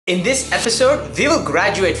In this episode, we will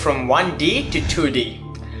graduate from 1D to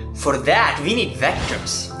 2D. For that, we need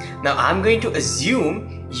vectors. Now, I'm going to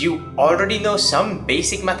assume you already know some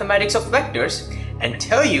basic mathematics of vectors and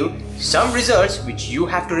tell you some results which you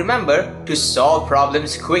have to remember to solve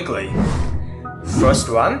problems quickly. First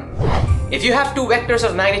one, if you have two vectors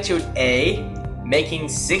of magnitude A making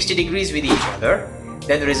 60 degrees with each other,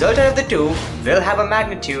 then the resultant of the two will have a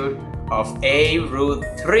magnitude of A root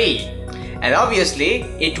 3. And obviously,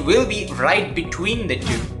 it will be right between the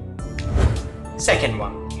two. Second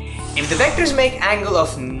one, if the vectors make angle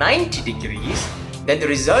of 90 degrees, then the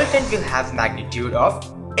resultant will have magnitude of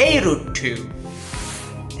A root 2.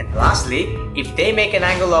 And lastly, if they make an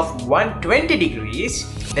angle of 120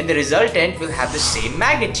 degrees, then the resultant will have the same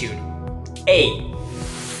magnitude, A.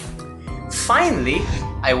 Finally,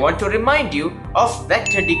 I want to remind you of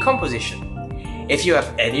vector decomposition. If you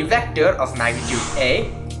have any vector of magnitude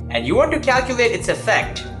A and you want to calculate its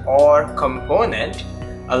effect or component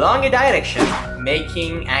along a direction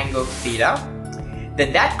making angle theta,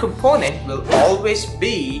 then that component will always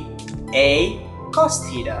be A cos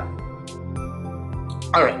theta.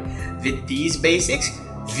 Alright, with these basics,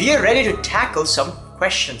 we are ready to tackle some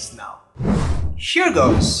questions now. Here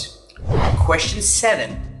goes. Question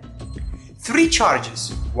 7. Three charges,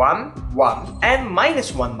 1, 1 and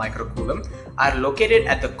minus 1 microcoulomb are located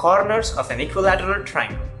at the corners of an equilateral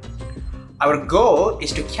triangle. Our goal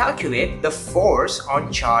is to calculate the force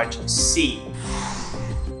on charge C.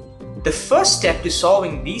 The first step to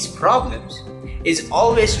solving these problems is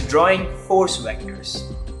always drawing force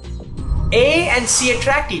vectors. A and C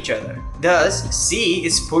attract each other, thus C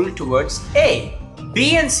is pulled towards A.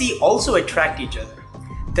 B and C also attract each other,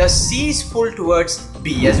 thus C is pulled towards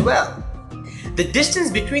B as well. The distance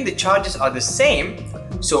between the charges are the same,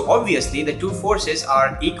 so obviously the two forces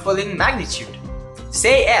are equal in magnitude.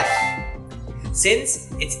 Say F.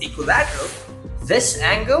 Since it's equilateral, this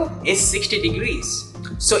angle is 60 degrees.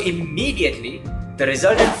 So immediately, the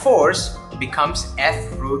resultant force becomes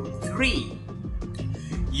F root 3.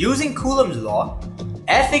 Using Coulomb's law,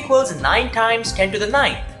 F equals 9 times 10 to the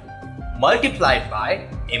 9th multiplied by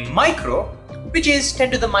a micro, which is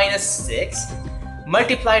 10 to the minus 6,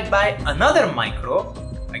 multiplied by another micro,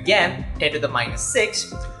 again 10 to the minus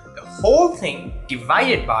 6, the whole thing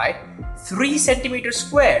divided by 3 centimeters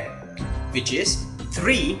squared, which is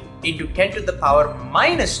 3 into 10 to the power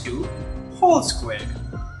minus 2 whole squared.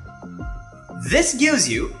 This gives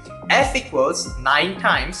you F equals 9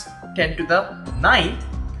 times 10 to the 9th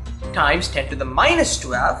times 10 to the minus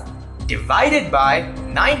 12 divided by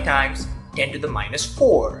 9 times 10 to the minus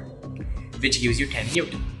 4, which gives you 10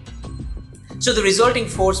 Newton. So the resulting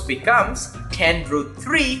force becomes 10 root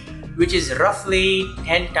 3, which is roughly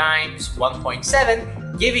 10 times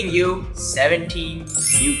 1.7, giving you 17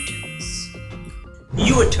 newtons.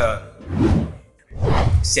 Your turn.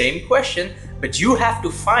 Same question, but you have to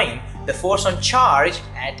find the force on charge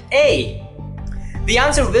at A. The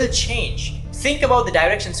answer will change. Think about the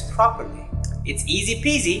directions properly. It's easy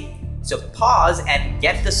peasy, so pause and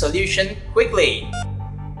get the solution quickly.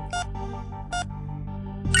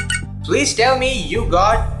 Please tell me you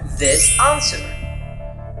got this answer.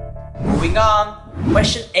 Moving on,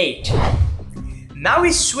 question 8. Now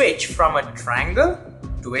we switch from a triangle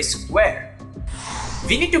to a square.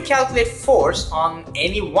 We need to calculate force on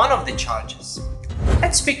any one of the charges.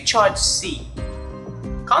 Let's pick charge C.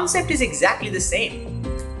 Concept is exactly the same.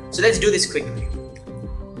 So let's do this quickly.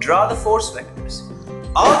 Draw the force vectors.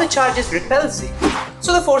 All the charges repel C,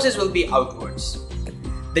 so the forces will be outwards.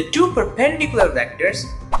 The two perpendicular vectors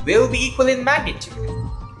will be equal in magnitude.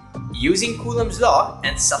 Using Coulomb's law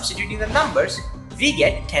and substituting the numbers, we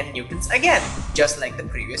get 10 newtons again, just like the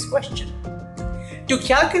previous question. To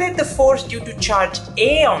calculate the force due to charge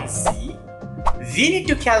A on C, we need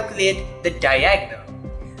to calculate the diagonal.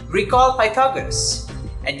 Recall Pythagoras,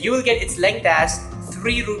 and you will get its length as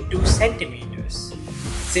 3 root 2 centimeters.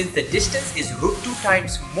 Since the distance is root 2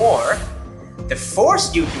 times more, the force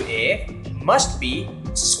due to A must be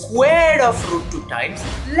squared of root 2 times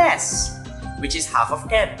less, which is half of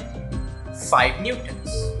 10, 5 newtons.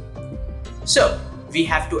 So we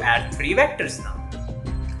have to add 3 vectors now.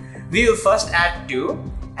 We will first add 2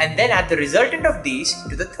 and then add the resultant of these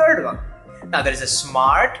to the third one. Now there is a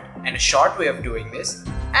smart and a short way of doing this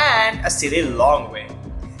and a silly long way.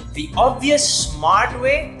 The obvious smart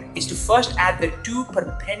way is to first add the two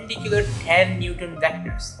perpendicular 10 Newton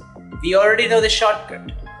vectors. We already know the shortcut,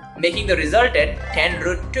 making the resultant 10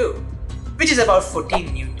 root 2, which is about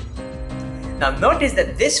 14 Newton. Now notice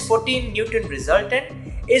that this 14 Newton resultant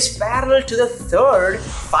is parallel to the third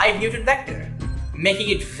 5 Newton vector, making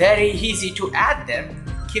it very easy to add them,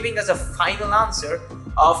 giving us a final answer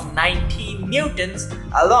of 19 newtons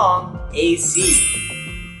along AC.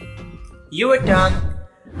 You were done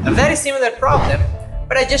a very similar problem,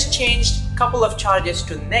 but I just changed a couple of charges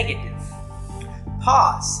to negative.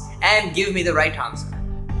 Pause and give me the right answer.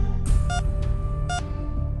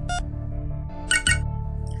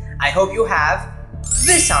 I hope you have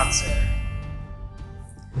this answer.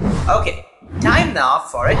 Okay, time now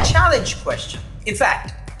for a challenge question. In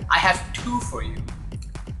fact, I have two for you.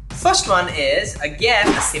 First one is again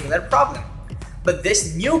a similar problem, but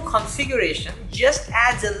this new configuration just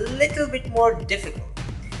adds a little bit more difficult.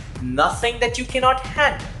 Nothing that you cannot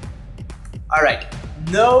handle. Alright,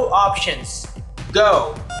 no options.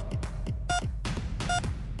 Go!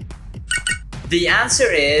 The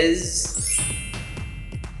answer is...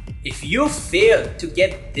 if you fail to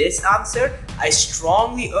get this answer, I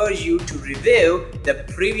strongly urge you to review the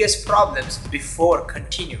previous problems before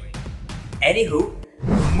continuing. Anywho,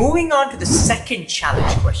 moving on to the second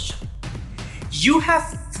challenge question. You have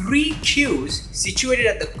 3 cues situated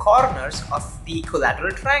at the corners of the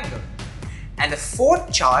equilateral triangle, and the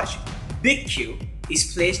 4th charge, big Q,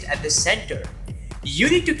 is placed at the center. You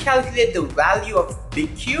need to calculate the value of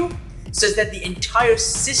big Q such that the entire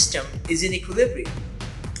system is in equilibrium.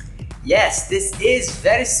 Yes, this is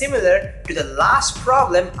very similar to the last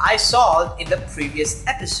problem I solved in the previous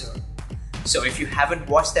episode. So if you haven't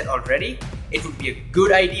watched that already, it would be a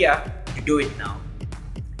good idea to do it now.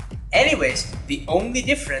 Anyways, the only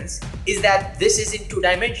difference is that this is in 2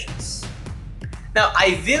 dimensions. Now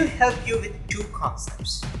I will help you with 2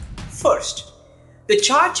 concepts. First, the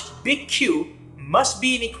charge big Q must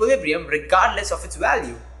be in equilibrium regardless of its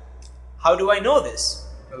value. How do I know this?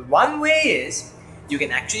 Well, one way is you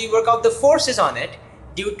can actually work out the forces on it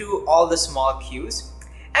due to all the small q's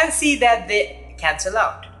and see that they cancel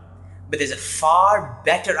out. But there's a far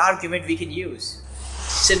better argument we can use.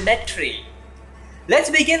 Symmetry. Let's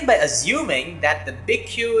begin by assuming that the big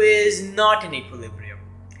Q is not in equilibrium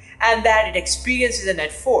and that it experiences a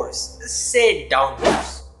net force, say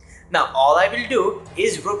downwards. Now all I will do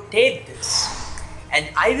is rotate this, and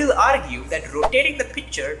I will argue that rotating the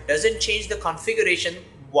picture doesn't change the configuration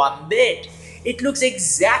one bit. It looks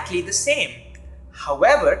exactly the same.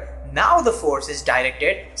 However, now the force is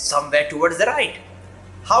directed somewhere towards the right.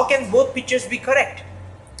 How can both pictures be correct?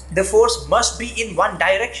 The force must be in one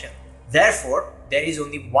direction. Therefore, there is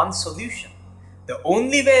only one solution. The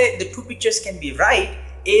only way the 2 pictures can be right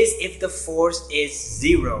is if the force is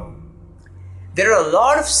 0. There are a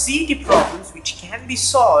lot of CET problems which can be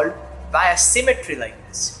solved via symmetry like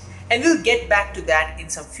this, and we'll get back to that in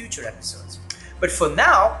some future episodes. But for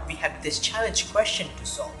now, we have this challenge question to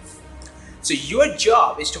solve. So your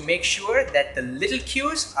job is to make sure that the little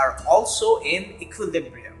q's are also in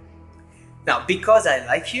equilibrium. Now, because I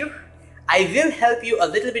like you, I will help you a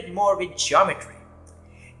little bit more with geometry.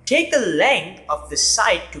 Take the length of the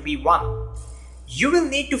side to be 1. You will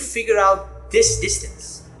need to figure out this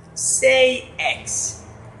distance, say x.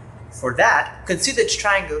 For that, consider the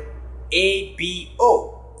triangle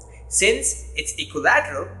ABO. Since it's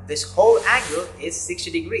equilateral, this whole angle is 60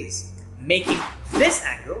 degrees, making this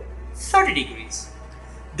angle 30 degrees.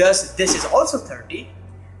 Thus, this is also 30,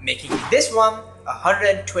 making this one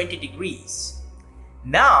 120 degrees.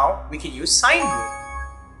 Now, we can use sine rule.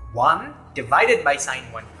 1 divided by sine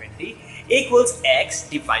 120 equals x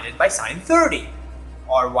divided by sine 30.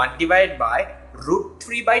 Or 1 divided by root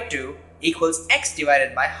 3 by 2 equals x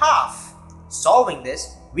divided by half. Solving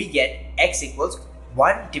this, we get x equals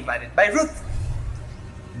 1 divided by root 3.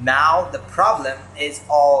 Now the problem is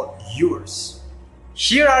all yours.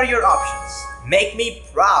 Here are your options. Make me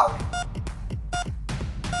proud.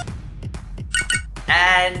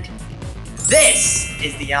 And this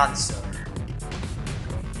is the answer.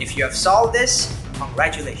 If you have solved this,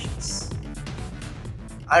 congratulations.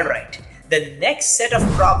 Alright, the next set of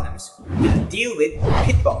problems will deal with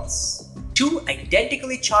pit balls. 2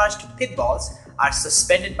 identically charged pit balls are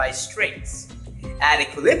suspended by strings. At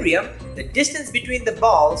equilibrium, the distance between the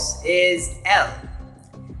balls is L,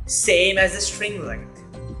 same as the string length.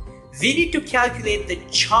 We need to calculate the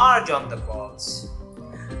charge on the balls.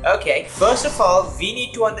 Okay, first of all, we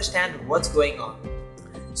need to understand what's going on.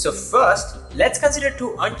 So first, let's consider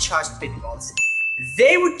 2 uncharged pit balls.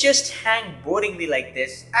 They would just hang boringly like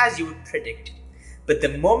this, as you would predict. But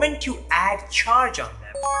the moment you add charge on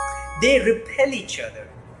them, they repel each other,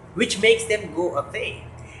 which makes them go away.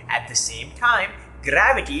 At the same time,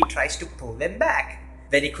 gravity tries to pull them back.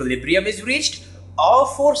 When equilibrium is reached, all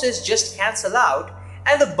forces just cancel out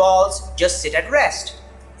and the balls just sit at rest.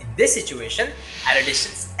 In this situation, at a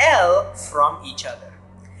distance L from each other,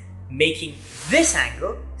 making this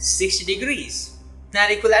angle 60 degrees,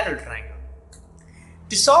 an equilateral triangle.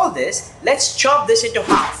 To solve this, let's chop this into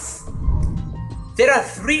half. There are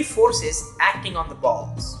three forces acting on the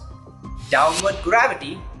balls: downward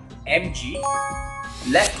gravity, mg,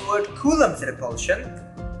 leftward Coulomb's repulsion,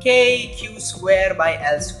 kq square by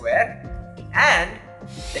L square, and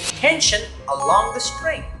the tension along the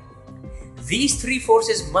string. These three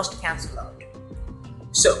forces must cancel out.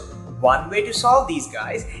 So, one way to solve these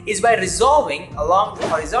guys is by resolving along the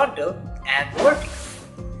horizontal and vertical.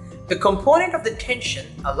 The component of the tension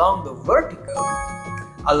along the vertical,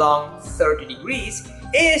 along 30 degrees,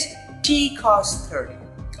 is t cos 30,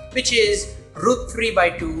 which is root 3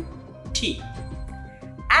 by 2 t.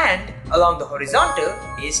 And along the horizontal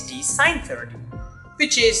is t sine 30,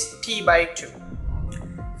 which is t by 2.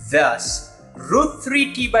 Thus, root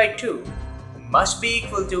 3 t by 2 must be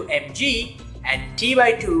equal to mg, and t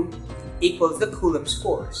by 2 equals the Coulomb's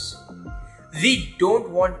force. We don't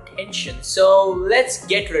want tension, so let's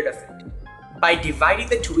get rid of it. By dividing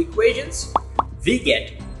the two equations, we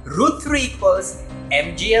get root 3 equals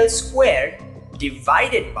mgl squared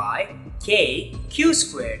divided by kq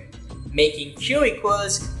squared, making q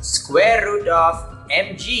equals square root of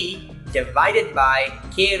mg divided by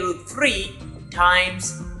k root 3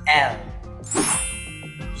 times L.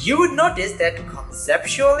 You would notice that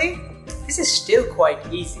conceptually, this is still quite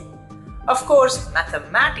easy. Of course,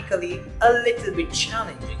 mathematically, a little bit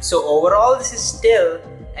challenging. So overall, this is still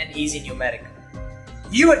an easy numerical.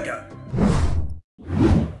 Your turn.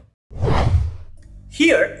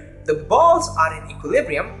 Here, the balls are in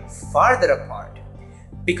equilibrium farther apart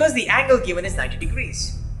because the angle given is 90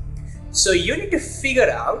 degrees. So you need to figure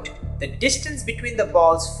out the distance between the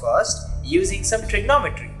balls first using some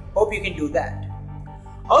trigonometry. Hope you can do that.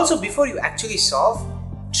 Also, before you actually solve,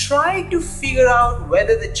 try to figure out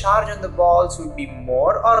whether the charge on the balls would be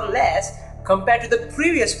more or less compared to the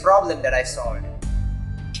previous problem that I solved.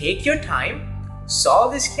 Take your time,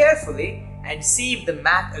 solve this carefully, and see if the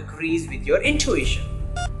math agrees with your intuition.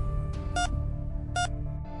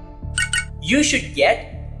 You should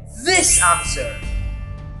get this answer.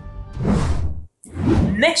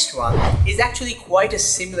 Next one is actually quite a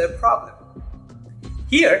similar problem.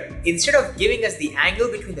 Here, instead of giving us the angle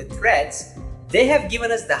between the threads, they have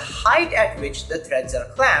given us the height at which the threads are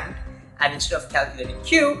clamped, and instead of calculating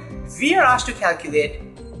Q, we are asked to calculate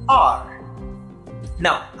R.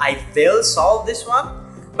 Now, I will solve this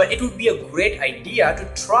one, but it would be a great idea to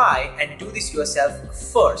try and do this yourself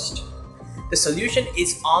first. The solution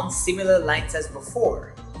is on similar lines as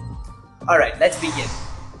before. Alright, let's begin.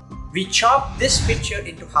 We chop this picture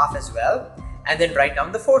into half as well, and then write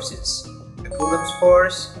down the forces: the Coulomb's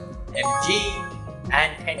force, mg,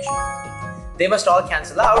 and tension. They must all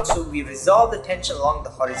cancel out, so we resolve the tension along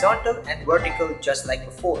the horizontal and vertical just like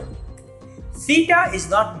before. Theta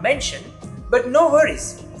is not mentioned, but no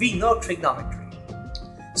worries, we know trigonometry.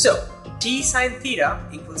 So, t sine theta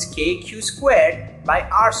equals kq squared by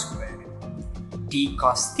r squared. T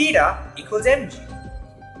cos theta equals mg.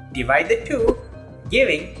 Divide the two,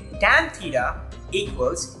 giving tan theta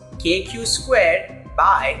equals kq squared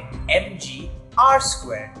by mg r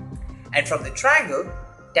squared. And from the triangle,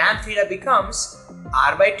 tan theta becomes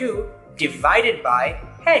r by 2 divided by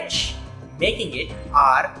h, making it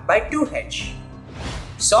r by 2h.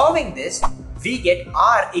 Solving this, we get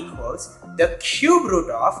r equals the cube root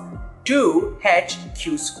of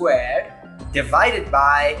 2hq squared divided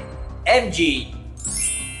by mg.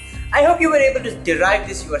 I hope you were able to derive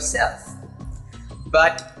this yourself.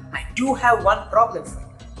 But I do have one problem for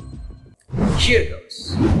you. Here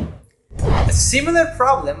goes. A similar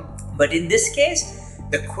problem, but in this case,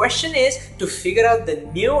 the question is to figure out the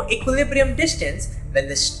new equilibrium distance when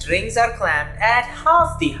the strings are clamped at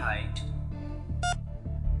half the height.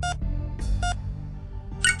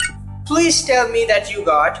 Please tell me that you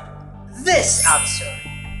got this answer.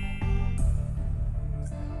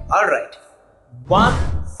 Alright, one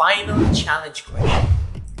final challenge question.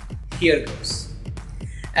 Here goes.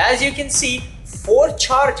 As you can see, 4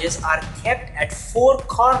 charges are kept at 4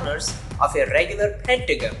 corners of a regular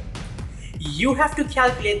pentagon. You have to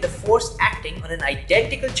calculate the force acting on an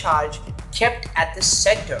identical charge kept at the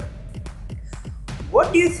center.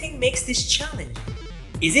 What do you think makes this challenging?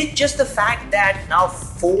 Is it just the fact that now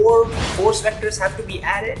 4 force vectors have to be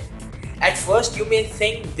added? At first you may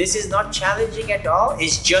think this is not challenging at all,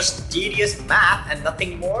 it's just tedious math and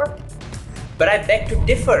nothing more. But I beg to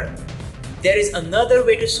differ. There is another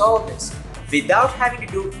way to solve this without having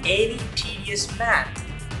to do any tedious math.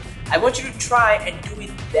 I want you to try and do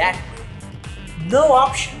it that way. No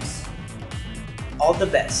options. All the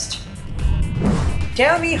best.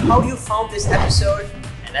 Tell me how you found this episode,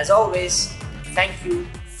 and as always, thank you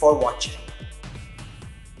for watching.